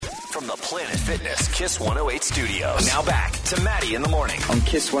From the Planet Fitness Kiss 108 studios. Now back to Maddie in the morning on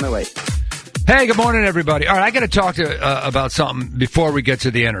Kiss 108. Hey, good morning, everybody. All right, I got to talk about something before we get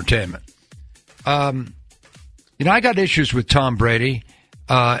to the entertainment. I got issues with Tom Brady,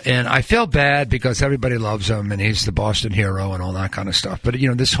 and I feel bad because everybody loves him, and he's the Boston hero and all that kind of stuff. But,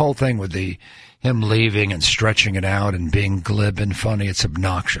 this whole thing with him leaving and stretching it out and being glib and funny, it's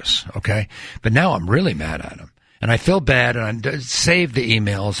obnoxious, okay? But now I'm really mad at him. And I feel bad, and I saved the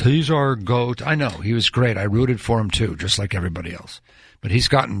emails. He's our GOAT. I know, he was great. I rooted for him, too, just like everybody else. But he's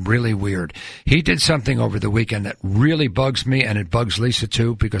gotten really weird. He did something over the weekend that really bugs me, and it bugs Lisa,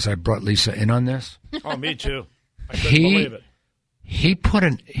 too, because I brought Lisa in on this. Oh, me, too. I couldn't believe it.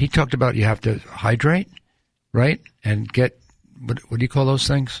 He talked about you have to hydrate, right? And get, what do you call those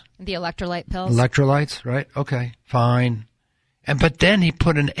things? The electrolyte pills. Electrolytes, right? Okay, fine. But then he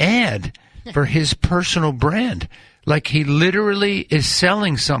put an ad for his personal brand. Like he literally is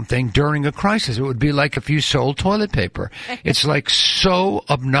selling something during a crisis. It would be like if you sold toilet paper. It's like so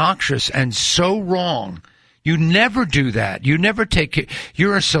obnoxious and so wrong. You never do that. You never take care.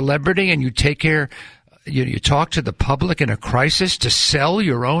 You're a celebrity and you take care. You talk to the public in a crisis to sell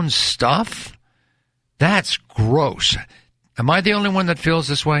your own stuff? That's gross. Am I the only one that feels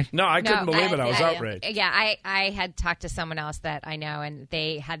this way? No, I couldn't believe it. I was outraged. Yeah, I had talked to someone else that I know, and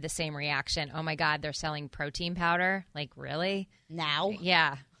they had the same reaction. Oh, my God, they're selling protein powder? Like, really? Now?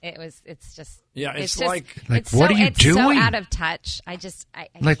 Yeah. It's just... Yeah, it's just, like what are you doing? It's so out of touch. I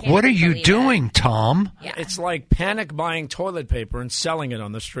like, what are you doing, Tom? Yeah. It's like panic buying toilet paper and selling it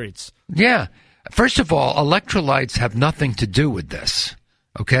on the streets. Yeah. First of all, electrolytes have nothing to do with this.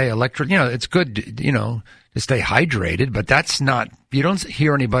 Okay? It's good, to stay hydrated, but that's not, you don't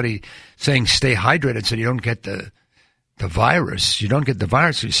hear anybody saying stay hydrated so you don't get the virus. You don't get the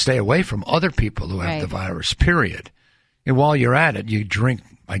virus, so you stay away from other people who have the virus, period. And while you're at it, you drink,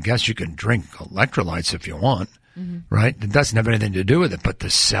 I guess you can drink electrolytes if you want, right? It doesn't have anything to do with it, but to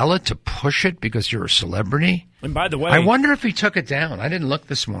sell it, to push it because you're a celebrity. And by the way, I wonder if he took it down. I didn't look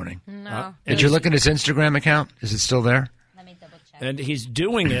this morning. No. Did you look at his Instagram account? Is it still there? Let me double check. And he's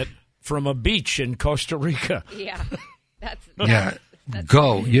doing it from a beach in Costa Rica. Yeah. That's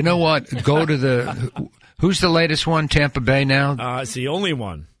Go. You know what? Go to who's the latest one? Tampa Bay now? It's the only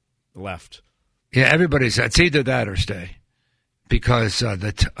one left. Yeah, everybody's. It's either that or stay, because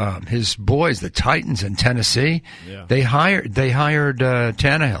his boys, the Titans in Tennessee, they hired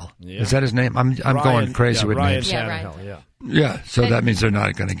Tannehill. Yeah. Is that his name? I'm going crazy with Ryan names. Tannehill, Yeah. So that means they're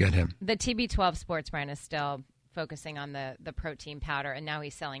not going to get him. The TB12 sports brand is still focusing on the protein powder, and now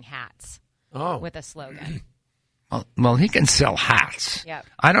he's selling hats with a slogan. Well, he can sell hats. Yep.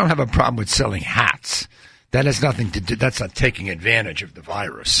 I don't have a problem with selling hats. That has nothing to do. That's not taking advantage of the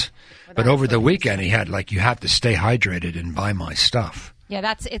virus. But over the weekend, he had you have to stay hydrated and buy my stuff.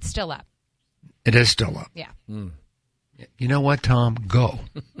 Yeah, it's still up. It is still up. Yeah. You know what, Tom? Go.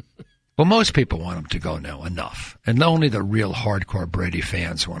 Well, most people want him to go now. Enough. And only the real hardcore Brady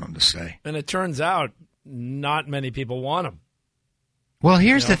fans want him to stay. And it turns out not many people want him. Well,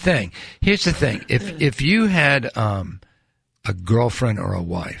 here's the thing. If you had a girlfriend or a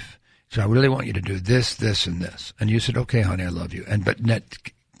wife, so I really want you to do this, this, and this, and you said, okay, honey, I love you,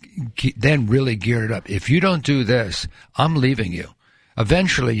 then really geared it up. If you don't do this, I'm leaving you.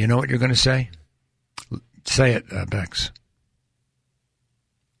 Eventually, you know what you're going to say? Say it, Bex.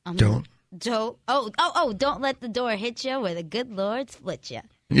 Don't Don't let the door hit you where the good Lord split you.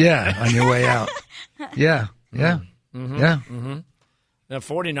 Yeah, on your way out. Yeah. Now,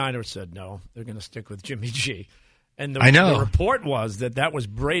 49ers said no. They're going to stick with Jimmy G. And I know. The report was that was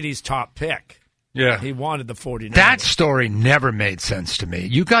Brady's top pick. Yeah. He wanted the 49ers. That story never made sense to me.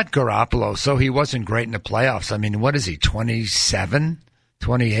 You got Garoppolo, so he wasn't great in the playoffs. I mean, what is he, 27,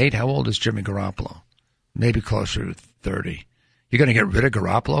 28? How old is Jimmy Garoppolo? Maybe closer to 30. You're going to get rid of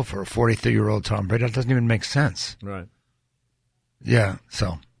Garoppolo for a 43-year-old Tom Brady? That doesn't even make sense. Right. Yeah,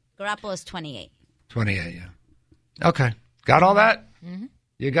 so. Garoppolo's 28. 28, yeah. Okay. Got all that? Mm-hmm.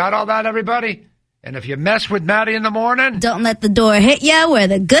 You got all that, everybody? And if you mess with Maddie in the morning, don't let the door hit you where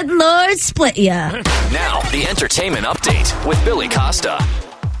the good Lord split you. Now, the entertainment update with Billy Costa.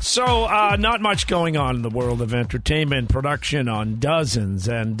 So, not much going on in the world of entertainment. Production on dozens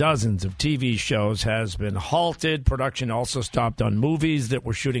and dozens of TV shows has been halted. Production also stopped on movies that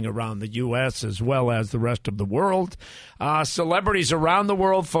were shooting around the U.S. as well as the rest of the world. Celebrities around the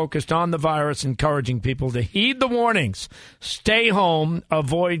world focused on the virus, encouraging people to heed the warnings, stay home,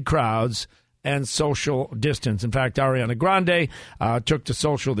 avoid crowds, and social distance. In fact, Ariana Grande took to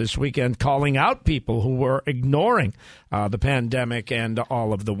social this weekend, calling out people who were ignoring the pandemic and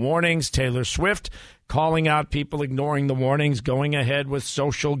all of the warnings. Taylor Swift calling out people ignoring the warnings, going ahead with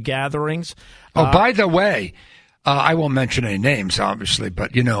social gatherings. By the way, I won't mention any names, obviously,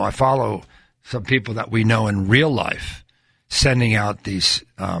 but, I follow some people that we know in real life sending out these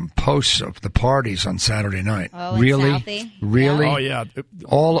posts of the parties on Saturday night. Oh, really? Southie? Really? Yeah.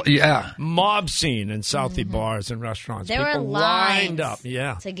 Oh, yeah. Yeah. Mob scene in Southie bars and restaurants. There were People lines lined up.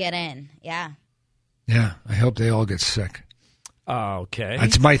 Yeah. to get in. Yeah. Yeah. I hope they all get sick. Okay.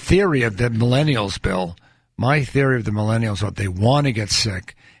 That's my theory of the millennials, Bill. My theory of the millennials is they want to get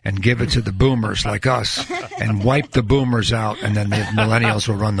sick and give it to the boomers like us and wipe the boomers out, and then the millennials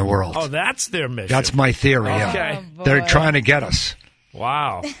will run the world. Oh, that's their mission. That's my theory. Okay. Yeah. Oh, They're trying to get us.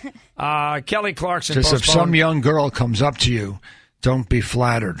 Wow. Kelly Clarkson Just if postponed. some young girl comes up to you, don't be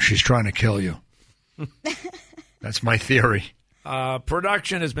flattered. She's trying to kill you. That's my theory.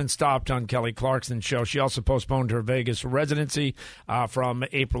 Production has been stopped on Kelly Clarkson's show. She also postponed her Vegas residency from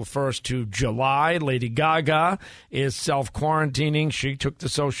April 1st to July. Lady Gaga is self-quarantining. She took the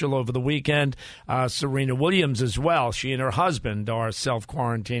social over the weekend. Serena Williams as well. She and her husband are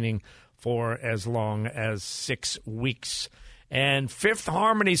self-quarantining for as long as 6 weeks. And Fifth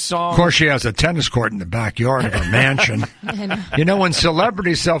Harmony song. Of course, she has a tennis court in the backyard of her mansion. When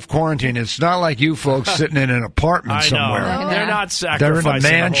celebrities self-quarantine, it's not like you folks sitting in an apartment somewhere. I know. They're not They're sacrificing in a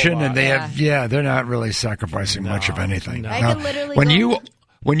mansion, a whole lot. and they're not really sacrificing much of anything. I Now, could literally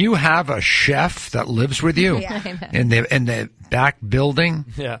when you have a chef that lives with you in the back building,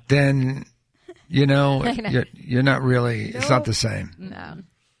 then you're not really. It's not the same. No.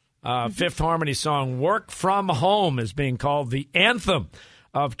 Fifth Harmony song "Work From Home" is being called the anthem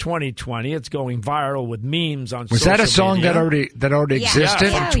of 2020. It's going viral with memes on Was social that a song media. that already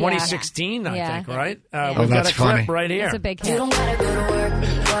existed? From Yeah. 2016, I think, right? We've got that's a clip funny. right here. It's a big hit. You don't gotta go to work,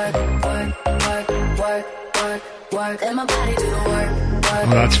 work, and my body do the work. Oh,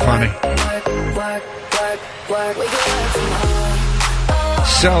 that's funny. We can work from home.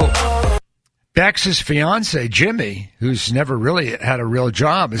 So, Bex's fiance, Jimmy, who's never really had a real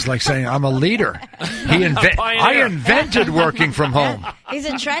job, is like saying, I'm a leader. Pioneer. I invented working from home. He's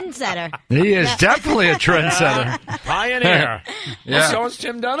a trendsetter. He is definitely a trendsetter. Pioneer. Yeah. Well, so is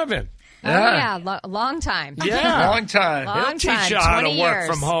Tim Donovan. Oh, yeah. Long time. Yeah. Long time. Long He'll teach time. you how to 20 work years.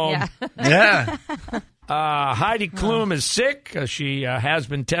 from home. Yeah. Yeah. Heidi Klum is sick. She has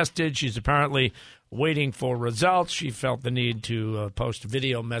been tested. She's apparently waiting for results. She felt the need to post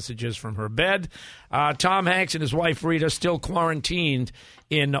video messages from her bed. Tom Hanks and his wife Rita still quarantined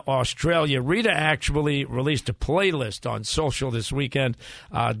in Australia. Rita actually released a playlist on social this weekend,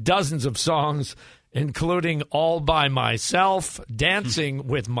 dozens of songs, including All By Myself, Dancing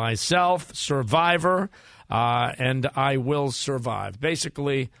With Myself, Survivor, and I Will Survive.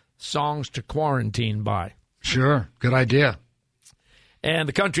 Basically, songs to quarantine by. Sure. Good idea. And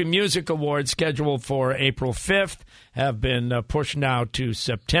the Country Music Awards, scheduled for April 5th, have been pushed now to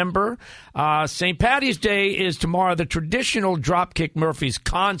September. St. Paddy's Day is tomorrow. The traditional Dropkick Murphys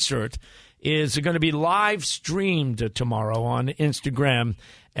concert is going to be live streamed tomorrow on Instagram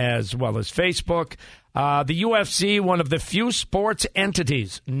as well as Facebook. The UFC, one of the few sports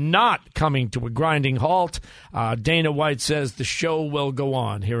entities not coming to a grinding halt. Dana White says the show will go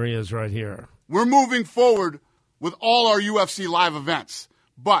on. Here he is right here. We're moving forward with all our UFC live events,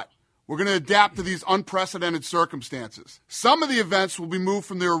 but we're going to adapt to these unprecedented circumstances. Some of the events will be moved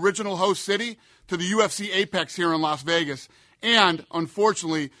from their original host city to the UFC Apex here in Las Vegas, and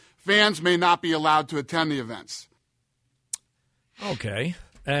unfortunately, fans may not be allowed to attend the events. Okay.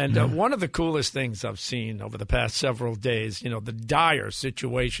 And one of the coolest things I've seen over the past several days, the dire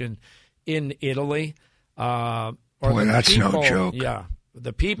situation in Italy. Boy, that's no joke. Yeah.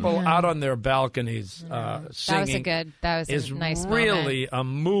 The people out on their balconies singing That was a nice really a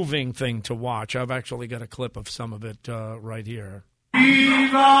moving thing to watch. I've actually got a clip of some of it right here.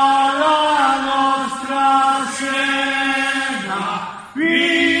 Viva la nostra scena,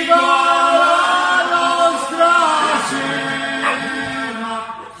 viva la nostra scena,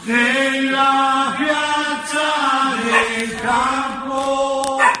 nella piazza del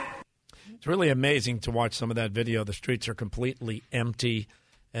campo. It's really amazing to watch some of that video. The streets are completely empty,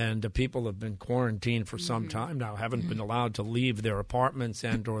 and people have been quarantined for some time now, haven't been allowed to leave their apartments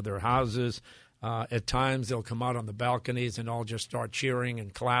and or their houses. At times, they'll come out on the balconies and all just start cheering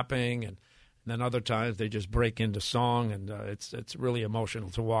and clapping, and then other times they just break into song, and it's really emotional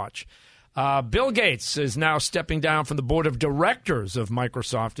to watch. Bill Gates is now stepping down from the board of directors of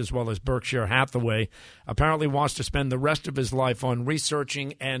Microsoft as well as Berkshire Hathaway. Apparently wants to spend the rest of his life on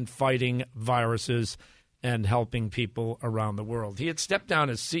researching and fighting viruses and helping people around the world. He had stepped down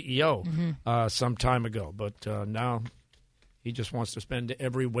as CEO some time ago, but now he just wants to spend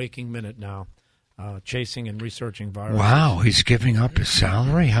every waking minute now chasing and researching viruses. Wow, he's giving up his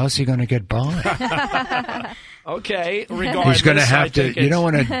salary? How's he going to get by? Okay, regardless. He's going to I have to, think you don't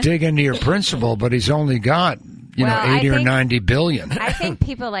want to dig into your principal, but he's only got, Well, 80 or 90 billion. I think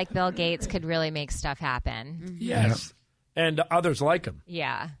people like Bill Gates could really make stuff happen. Yes. And others like him.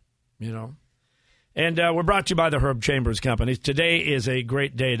 Yeah. And we're brought to you by the Herb Chambers Companies. Today is a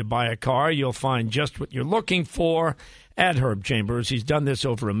great day to buy a car. You'll find just what you're looking for at Herb Chambers. He's done this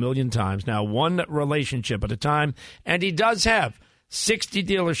over 1 million times now, one relationship at a time. And he does have 60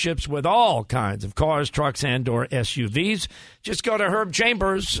 dealerships with all kinds of cars, trucks, and or SUVs. Just go to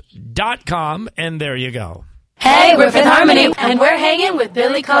herbchambers.com, and there you go. Hey, we're Fifth Harmony, and we're hanging with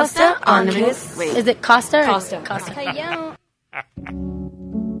Billy Costa on the Miss. Is it Costa? Costa. Costa.